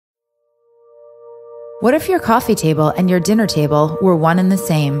What if your coffee table and your dinner table were one and the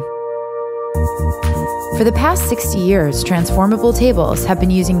same? For the past 60 years, transformable tables have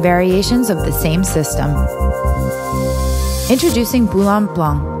been using variations of the same system. Introducing Boulon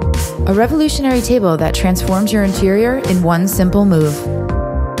Blanc, a revolutionary table that transforms your interior in one simple move.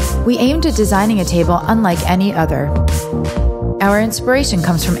 We aimed at designing a table unlike any other. Our inspiration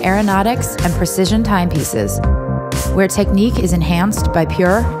comes from aeronautics and precision timepieces, where technique is enhanced by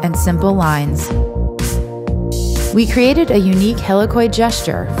pure and simple lines. We created a unique helicoid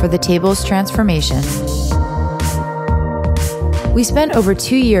gesture for the table's transformation. We spent over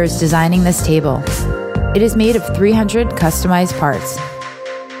 2 years designing this table. It is made of 300 customized parts.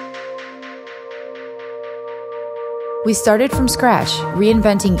 We started from scratch,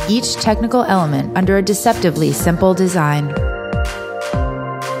 reinventing each technical element under a deceptively simple design.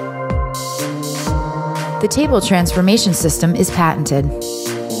 The table transformation system is patented.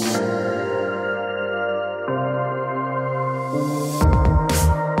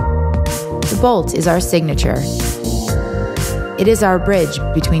 The bolt is our signature. It is our bridge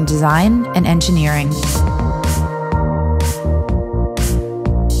between design and engineering.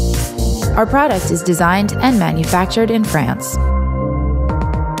 Our product is designed and manufactured in France.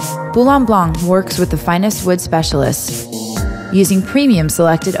 Boulon Blanc works with the finest wood specialists, using premium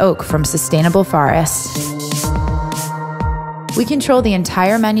selected oak from sustainable forests. We control the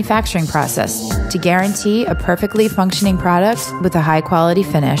entire manufacturing process to guarantee a perfectly functioning product with a high-quality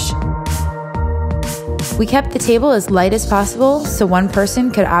finish. We kept the table as light as possible so one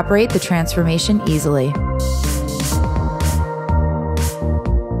person could operate the transformation easily.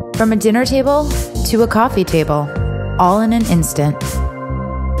 From a dinner table to a coffee table, all in an instant.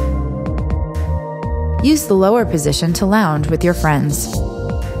 Use the lower position to lounge with your friends.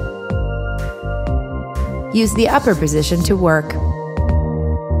 Use the upper position to work.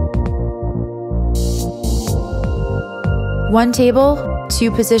 One table,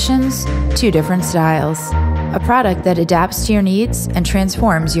 2 positions, 2 different styles. A product that adapts to your needs and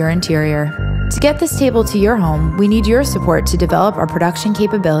transforms your interior. To get this table to your home, we need your support to develop our production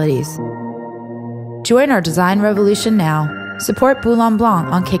capabilities. Join our design revolution now. Support Boulon Blanc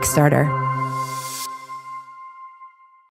on Kickstarter.